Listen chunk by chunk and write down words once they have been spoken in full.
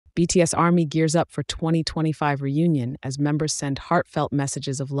BTS ARMY gears up for 2025 reunion as members send heartfelt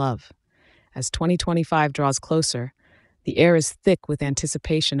messages of love. As 2025 draws closer, the air is thick with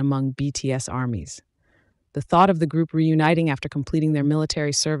anticipation among BTS ARMYs. The thought of the group reuniting after completing their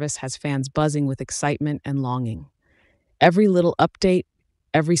military service has fans buzzing with excitement and longing. Every little update,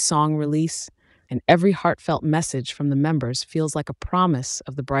 every song release, and every heartfelt message from the members feels like a promise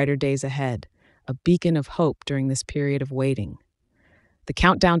of the brighter days ahead, a beacon of hope during this period of waiting. The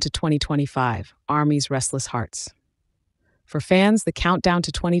countdown to 2025, ARMY's restless hearts. For fans, the countdown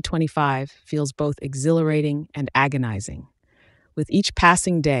to 2025 feels both exhilarating and agonizing. With each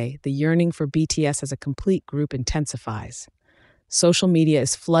passing day, the yearning for BTS as a complete group intensifies. Social media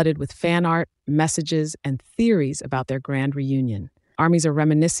is flooded with fan art, messages, and theories about their grand reunion. ARMYs are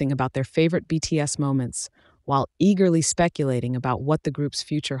reminiscing about their favorite BTS moments, while eagerly speculating about what the group's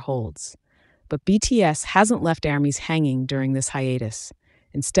future holds. But BTS hasn't left ARMYs hanging during this hiatus.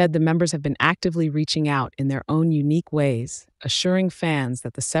 Instead, the members have been actively reaching out in their own unique ways, assuring fans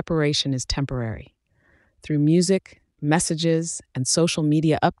that the separation is temporary. Through music, messages, and social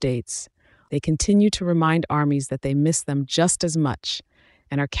media updates, they continue to remind ARMYs that they miss them just as much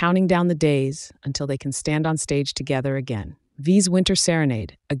and are counting down the days until they can stand on stage together again. V's Winter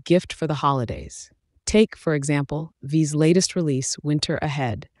Serenade, a gift for the holidays. Take, for example, V's latest release, Winter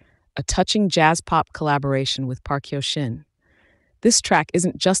Ahead, a touching jazz-pop collaboration with Park Hyo-shin. This track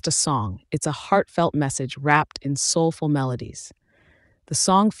isn't just a song, it's a heartfelt message wrapped in soulful melodies. The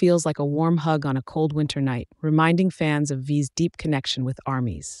song feels like a warm hug on a cold winter night, reminding fans of V's deep connection with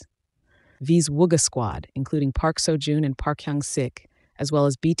ARMYs. V's Wooga Squad, including Park Seo-joon and Park Hyung-sik, as well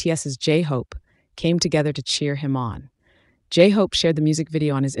as BTS's J-Hope, came together to cheer him on. J-Hope shared the music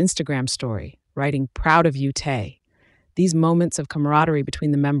video on his Instagram story, writing, "Proud of you, Tae." These moments of camaraderie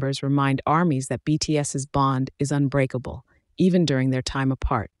between the members remind ARMYs that BTS's bond is unbreakable, even during their time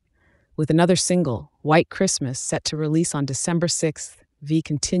apart. With another single, White Christmas, set to release on December 6th, V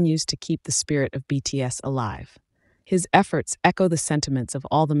continues to keep the spirit of BTS alive. His efforts echo the sentiments of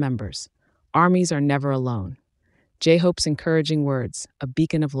all the members. ARMYs are never alone. J-Hope's encouraging words, a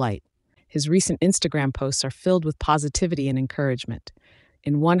beacon of light. His recent Instagram posts are filled with positivity and encouragement.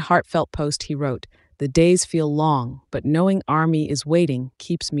 In one heartfelt post, he wrote, "The days feel long, but knowing ARMY is waiting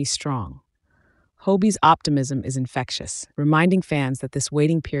keeps me strong." Hobie's optimism is infectious, reminding fans that this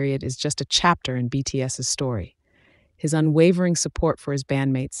waiting period is just a chapter in BTS's story. His unwavering support for his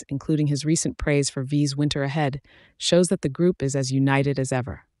bandmates, including his recent praise for V's Winter Ahead, shows that the group is as united as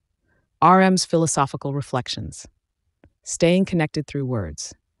ever. RM's philosophical reflections. Staying connected through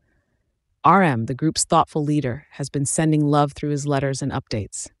words. RM, the group's thoughtful leader, has been sending love through his letters and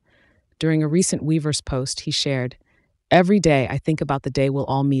updates. During a recent Weverse post, he shared, "Every day I think about the day we'll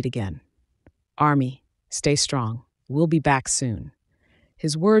all meet again. ARMY, stay strong. We'll be back soon."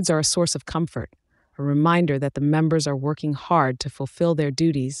 His words are a source of comfort, a reminder that the members are working hard to fulfill their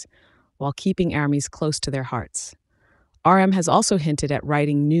duties while keeping ARMYs close to their hearts. RM has also hinted at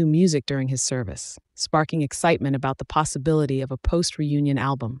writing new music during his service, sparking excitement about the possibility of a post-reunion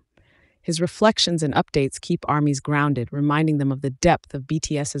album. His reflections and updates keep ARMYs grounded, reminding them of the depth of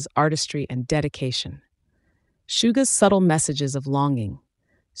BTS's artistry and dedication. Suga's subtle messages of longing.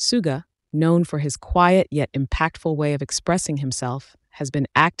 Suga, known for his quiet yet impactful way of expressing himself, has been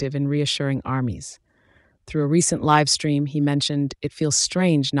active in reassuring ARMYs. Through a recent live stream, he mentioned, "It feels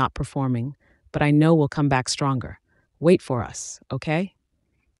strange not performing, but I know we'll come back stronger. Wait for us, okay?"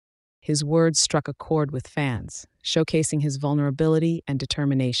 His words struck a chord with fans, showcasing his vulnerability and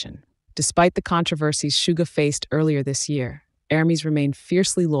determination. Despite the controversies Suga faced earlier this year, ARMYs remained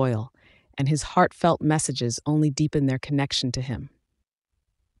fiercely loyal, and his heartfelt messages only deepened their connection to him.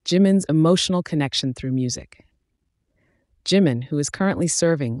 Jimin's emotional connection through music. Jimin, who is currently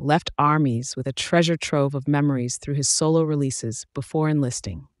serving, left ARMYs with a treasure trove of memories through his solo releases before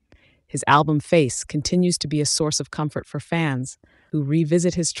enlisting. His album Face continues to be a source of comfort for fans who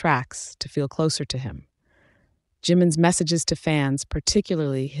revisit his tracks to feel closer to him. Jimin's messages to fans,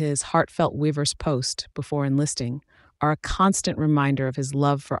 particularly his heartfelt Weverse post before enlisting, are a constant reminder of his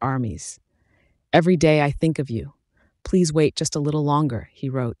love for ARMYs. "Every day I think of you. Please wait just a little longer," he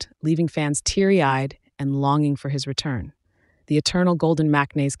wrote, leaving fans teary-eyed and longing for his return. The eternal Golden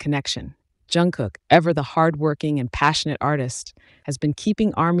Maknae's connection. Jungkook, ever the hard-working and passionate artist, has been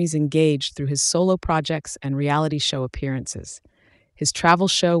keeping ARMYs engaged through his solo projects and reality show appearances. His travel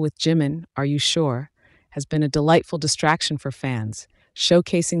show with Jimin, Are You Sure?, has been a delightful distraction for fans,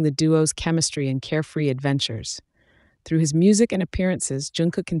 showcasing the duo's chemistry and carefree adventures. Through his music and appearances,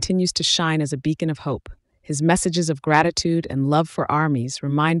 Jungkook continues to shine as a beacon of hope. His messages of gratitude and love for ARMYs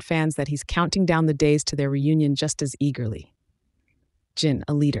remind fans that he's counting down the days to their reunion just as eagerly. Jin,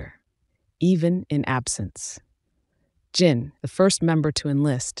 a leader, even in absence. Jin, the first member to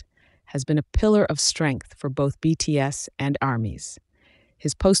enlist, has been a pillar of strength for both BTS and ARMYs.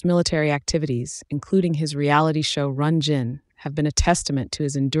 His post-military activities, including his reality show Run Jin, have been a testament to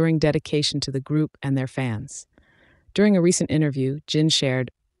his enduring dedication to the group and their fans. During a recent interview, Jin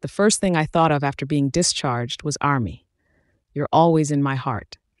shared, "The first thing I thought of after being discharged was ARMY. You're always in my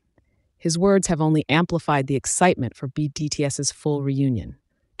heart." His words have only amplified the excitement for BTS's full reunion.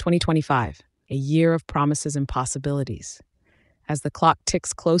 2025, a year of promises and possibilities. As the clock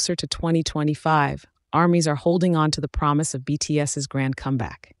ticks closer to 2025, ARMYs are holding on to the promise of BTS's grand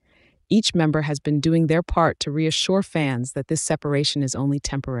comeback. Each member has been doing their part to reassure fans that this separation is only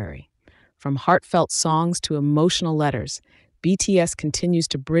temporary. From heartfelt songs to emotional letters, BTS continues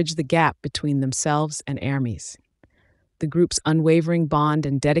to bridge the gap between themselves and ARMYs. The group's unwavering bond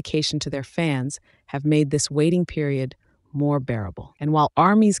and dedication to their fans have made this waiting period more bearable. And while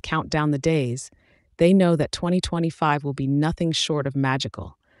ARMYs count down the days, they know that 2025 will be nothing short of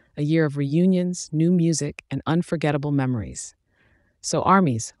magical, a year of reunions, new music, and unforgettable memories. So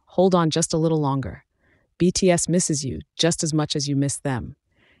ARMYs, hold on just a little longer. BTS misses you just as much as you miss them.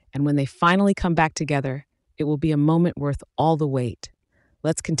 And when they finally come back together, it will be a moment worth all the wait.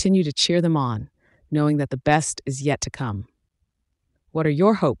 Let's continue to cheer them on, knowing that the best is yet to come. What are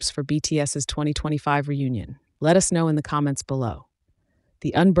your hopes for BTS's 2025 reunion? Let us know in the comments below.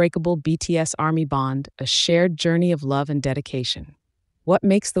 The unbreakable BTS ARMY bond, a shared journey of love and dedication. What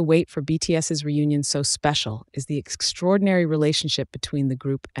makes the wait for BTS's reunion so special is the extraordinary relationship between the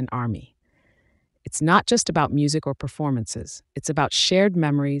group and ARMY. It's not just about music or performances. It's about shared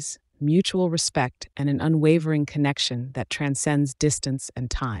memories, mutual respect, and an unwavering connection that transcends distance and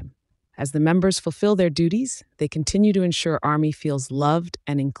time. As the members fulfill their duties, they continue to ensure ARMY feels loved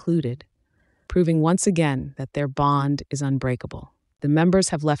and included, proving once again that their bond is unbreakable. The members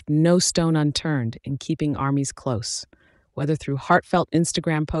have left no stone unturned in keeping ARMYs close. Whether through heartfelt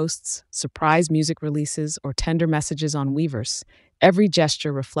Instagram posts, surprise music releases, or tender messages on Weverse, every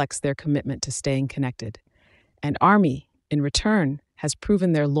gesture reflects their commitment to staying connected. And ARMY, in return, has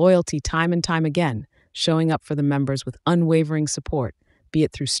proven their loyalty time and time again, showing up for the members with unwavering support, be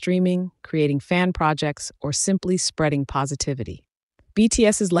it through streaming, creating fan projects, or simply spreading positivity.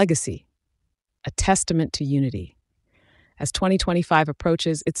 BTS's legacy, a testament to unity. As 2025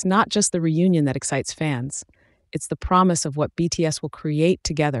 approaches, it's not just the reunion that excites fans. It's the promise of what BTS will create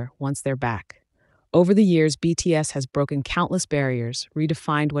together once they're back. Over the years, BTS has broken countless barriers,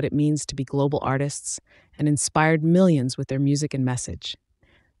 redefined what it means to be global artists, and inspired millions with their music and message.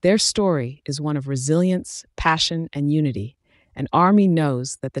 Their story is one of resilience, passion, and unity, and ARMY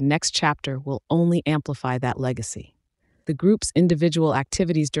knows that the next chapter will only amplify that legacy. The group's individual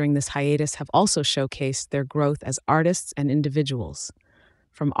activities during this hiatus have also showcased their growth as artists and individuals.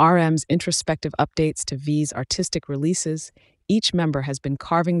 From RM's introspective updates to V's artistic releases, each member has been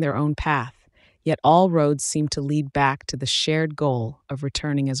carving their own path, yet all roads seem to lead back to the shared goal of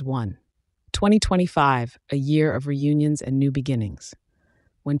returning as one. 2025, a year of reunions and new beginnings.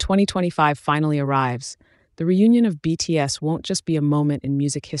 When 2025 finally arrives, the reunion of BTS won't just be a moment in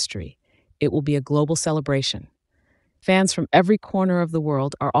music history, it will be a global celebration. Fans from every corner of the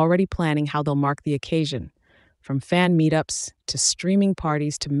world are already planning how they'll mark the occasion, from fan meetups to streaming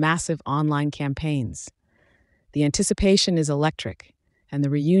parties to massive online campaigns. The anticipation is electric, and the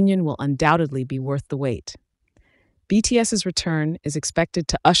reunion will undoubtedly be worth the wait. BTS's return is expected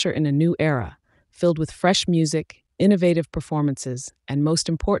to usher in a new era, filled with fresh music, innovative performances, and most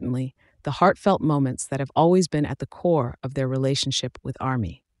importantly, the heartfelt moments that have always been at the core of their relationship with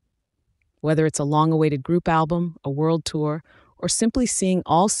ARMY. Whether it's a long-awaited group album, a world tour, or simply seeing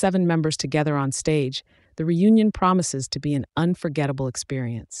all 7 members together on stage, the reunion promises to be an unforgettable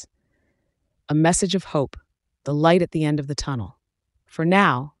experience. A message of hope, the light at the end of the tunnel. For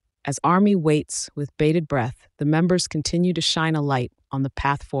now, as ARMY waits with bated breath, the members continue to shine a light on the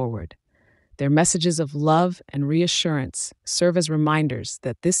path forward. Their messages of love and reassurance serve as reminders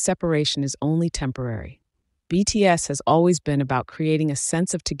that this separation is only temporary. BTS has always been about creating a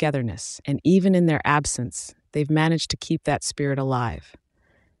sense of togetherness, and even in their absence, they've managed to keep that spirit alive.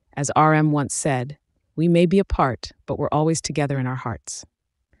 As RM once said, "We may be apart, but we're always together in our hearts."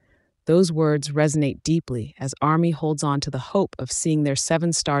 Those words resonate deeply as ARMY holds on to the hope of seeing their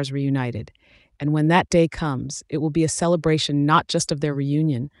 7 stars reunited. And when that day comes, it will be a celebration not just of their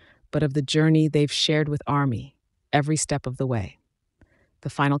reunion, but of the journey they've shared with ARMY every step of the way. The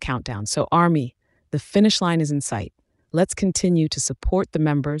final countdown. So ARMY, the finish line is in sight. Let's continue to support the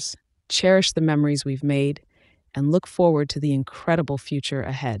members, cherish the memories we've made, and look forward to the incredible future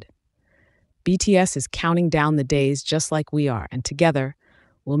ahead. BTS is counting down the days just like we are, and together,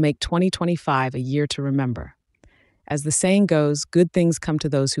 we'll make 2025 a year to remember. As the saying goes, good things come to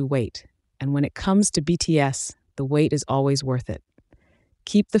those who wait. And when it comes to BTS, the wait is always worth it.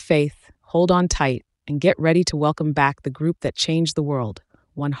 Keep the faith, hold on tight, and get ready to welcome back the group that changed the world,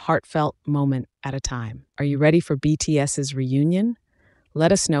 one heartfelt moment at a time. Are you ready for BTS's reunion?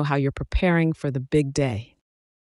 Let us know how you're preparing for the big day.